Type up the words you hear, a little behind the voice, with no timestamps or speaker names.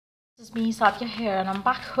This is me, Sadia here, and I'm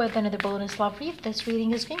back with another bonus love read. This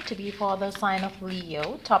reading is going to be for the sign of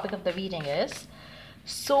Leo. Topic of the reading is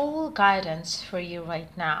soul guidance for you right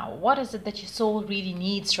now. What is it that your soul really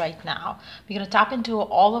needs right now? We're going to tap into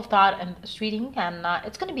all of that in this reading, and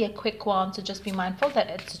it's going to be a quick one, so just be mindful that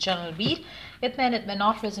it's a general read. It may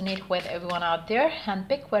not resonate with everyone out there, and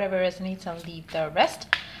pick whatever resonates and leave the rest.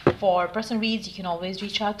 For personal reads, you can always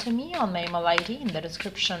reach out to me on my email ID in the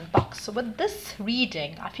description box. So with this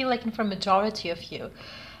reading, I feel like for majority of you,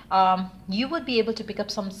 you would be able to pick up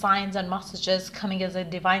some signs and messages coming as a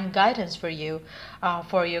divine guidance for you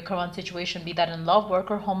for your current situation, be that in love,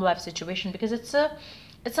 work, or home life situation, because it's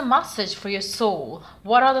a message for your soul.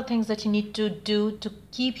 What are the things that you need to do to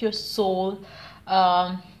keep your soul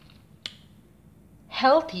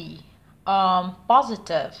healthy,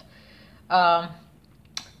 positive?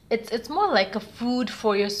 It's more like a food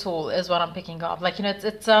for your soul is what I'm picking up. Like,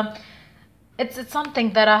 it's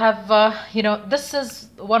something that I have, this is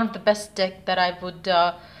one of the best deck that I would,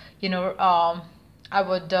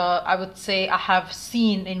 I would say I have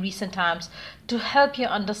seen in recent times to help you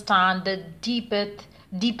understand the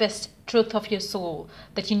deepest truth of your soul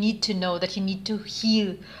that you need to know, that you need to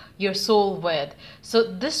heal your soul with. So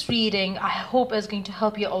this reading, I hope, is going to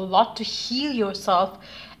help you a lot to heal yourself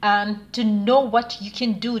and to know what you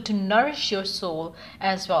can do to nourish your soul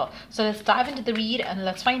as well. So let's dive into the read and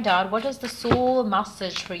let's find out what is the soul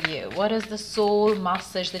message for you. What is the soul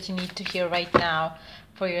message that you need to hear right now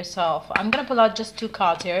for yourself? I'm gonna pull out just two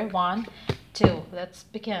cards here. 1, 2. Let's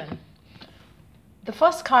begin. The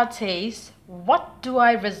first card says, what do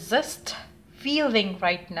I resist feeling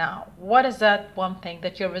right now? What is that one thing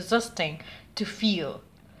that you're resisting to feel?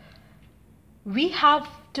 We have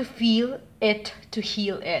to feel it to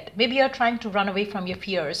heal it. Maybe you're trying to run away from your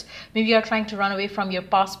fears. Maybe you're trying to run away from your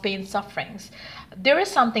past pain sufferings. There is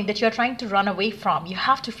something that you're trying to run away from. You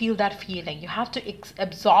have to feel that feeling. You have to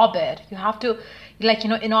absorb it. You have to,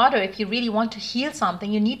 in order, if you really want to heal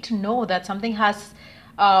something, you need to know that something has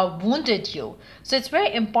wounded you. So it's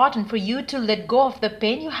very important for you to let go of the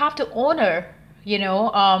pain. You have to honor,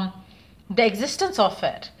 the existence of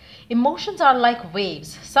it. Emotions are like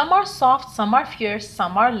waves. Some are soft, some are fierce,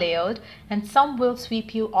 some are layered, and some will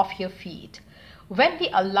sweep you off your feet. When we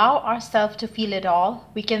allow ourselves to feel it all,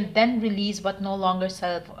 we can then release what no longer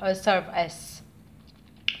serve us.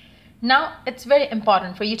 Now, it's very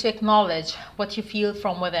important for you to acknowledge what you feel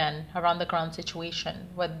from within around the current situation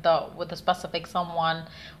with the specific someone,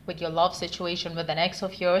 with your love situation, with an ex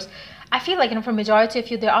of yours. I feel like, for majority of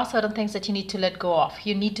you, there are certain things that you need to let go of.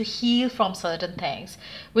 You need to heal from certain things,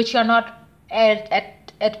 which you're not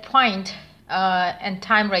at point and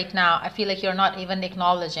time right now. I feel like you're not even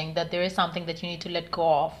acknowledging that there is something that you need to let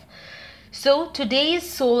go of. So today's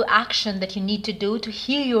soul action that you need to do to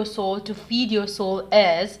heal your soul, to feed your soul,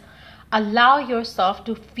 is allow yourself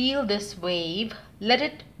to feel this wave. Let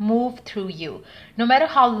it move through you. No matter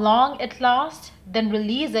how long it lasts, then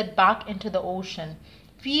release it back into the ocean.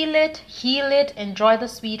 Feel it, heal it, enjoy the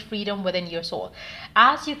sweet freedom within your soul.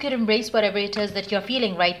 As you could embrace whatever it is that you're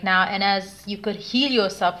feeling right now, and as you could heal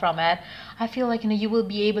yourself from it, I feel like you will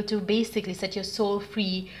be able to basically set your soul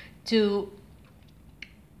free to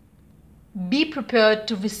be prepared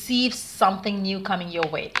to receive something new coming your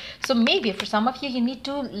way. So maybe for some of you, you need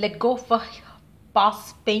to let go of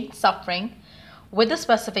past pain, suffering with a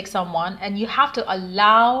specific someone, and you have to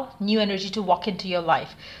allow new energy to walk into your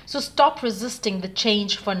life. So stop resisting the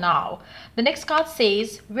change for now. The next card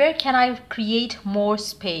says, where can I create more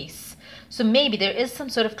space? So maybe there is some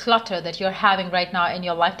sort of clutter that you're having right now in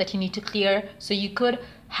your life that you need to clear so you could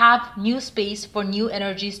have new space for new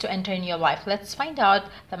energies to enter in your life. Let's find out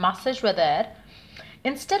the message with it.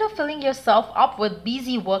 Instead of filling yourself up with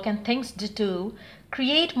busy work and things to do,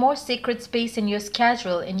 create more sacred space in your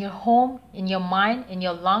schedule, in your home, in your mind, in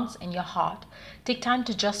your lungs, in your heart. Take time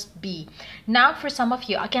to just be. Now, for some of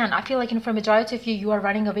you, again, I feel like for a majority of you, you are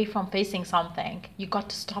running away from facing something. You got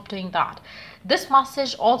to stop doing that. This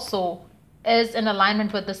message also is in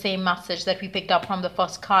alignment with the same message that we picked up from the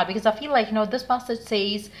first card, because I feel like this message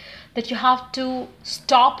says that you have to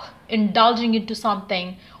stop indulging into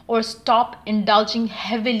something, or stop indulging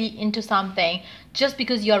heavily into something just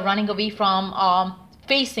because you're running away from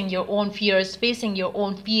facing your own fears, facing your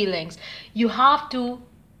own feelings. You have to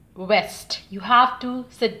rest. You have to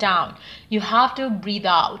sit down. You have to breathe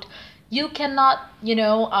out. You cannot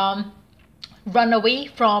run away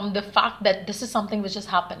from the fact that this is something which is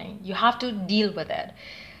happening. You have to deal with it.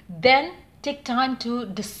 Then take time to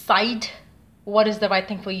decide what is the right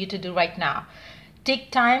thing for you to do right now.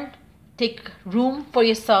 Take time, take room for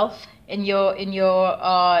yourself in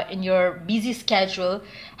your busy schedule,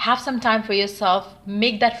 have some time for yourself.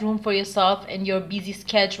 Make that room for yourself in your busy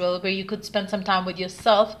schedule where you could spend some time with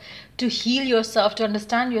yourself, to heal yourself, to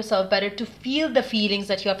understand yourself better, to feel the feelings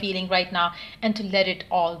that you're feeling right now, and to let it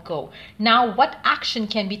all go. Now, what action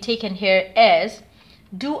can be taken here is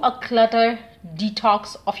do a clutter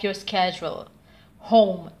detox of your schedule,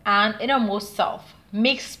 home, and innermost self.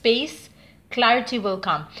 Make space, clarity will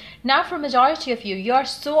come. Now, for majority of you, you are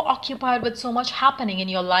so occupied with so much happening in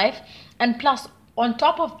your life, and plus on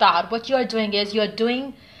top of that, what you are doing is you are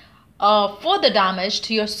doing further damage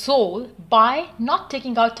to your soul by not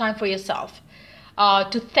taking out time for yourself,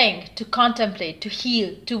 to think, to contemplate, to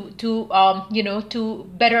heal, to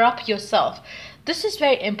better up yourself. This is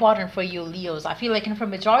very important for you, Leos. I feel like, and for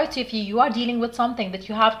majority of you, you are dealing with something that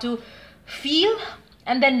you have to feel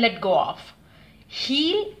and then let go of,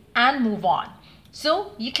 heal and move on.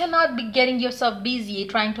 So you cannot be getting yourself busy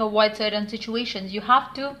trying to avoid certain situations. You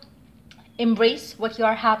have to embrace what you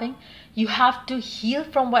are having. You have to heal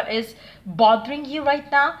from what is bothering you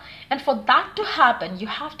right now. And for that to happen, you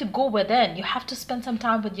have to go within. You have to spend some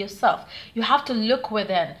time with yourself. You have to look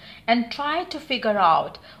within and try to figure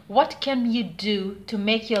out what can you do to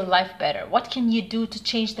make your life better. What can you do to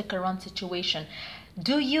change the current situation?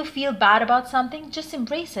 Do you feel bad about something? Just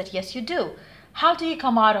embrace it. Yes, you do. How do you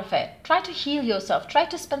come out of it? Try to heal yourself. Try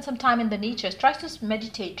to spend some time in the nature. Try to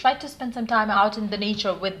meditate. Try to spend some time out in the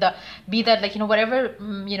nature with the, be that like, whatever,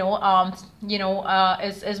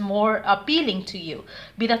 is more appealing to you.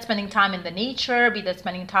 Be that spending time in the nature, be that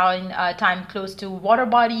spending time close to water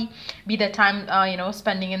body, be that time,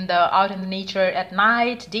 spending out in the nature at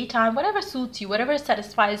night, daytime, whatever suits you, whatever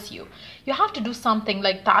satisfies you. You have to do something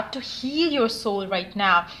like that to heal your soul right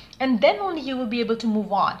now. And then only you will be able to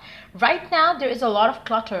move on. Right now, there is a lot of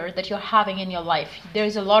clutter that you're having in your life. There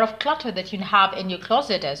is a lot of clutter that you have in your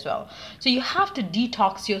closet as well. So you have to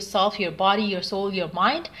detox yourself, your body, your soul, your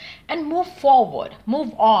mind, and move forward,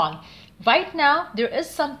 move on. Right now, there is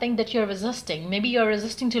something that you're resisting. Maybe you're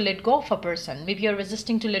resisting to let go of a person. Maybe you're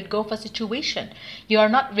resisting to let go of a situation. You are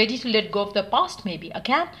not ready to let go of the past, maybe.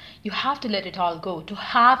 Again, you have to let it all go to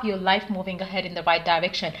have your life moving ahead in the right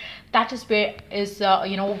direction. That is where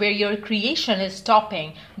where your creation is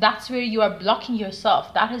stopping. That's where you are blocking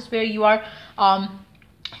yourself. That is where you are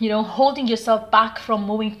holding yourself back from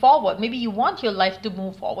moving forward. Maybe you want your life to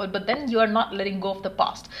move forward, but then you are not letting go of the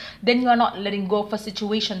past. Then you are not letting go of a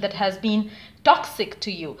situation that has been toxic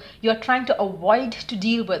to you. You are trying to avoid to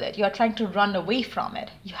deal with it. You are trying to run away from it.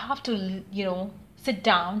 You have to, sit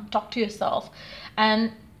down, talk to yourself,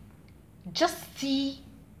 and just see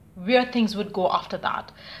where things would go after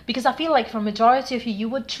that. Because I feel like for majority of you, you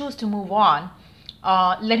would choose to move on,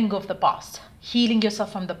 letting go of the past, healing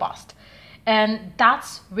yourself from the past. And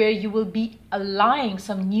that's where you will be allowing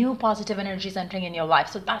some new positive energies entering in your life.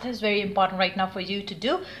 So that is very important right now for you to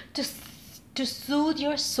do, to soothe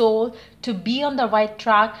your soul, to be on the right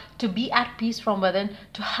track, to be at peace from within,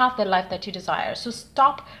 to have the life that you desire. So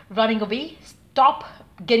stop running away, stop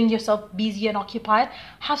getting yourself busy and occupied.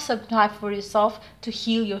 Have some time for yourself to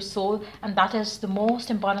heal your soul, and that is the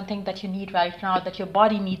most important thing that you need right now, that your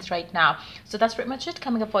body needs right now. So that's pretty much it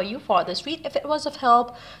coming up for you for this read. If it was of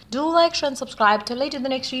help, do like, share, and subscribe. Till later, the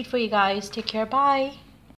next read for you guys. Take care. Bye.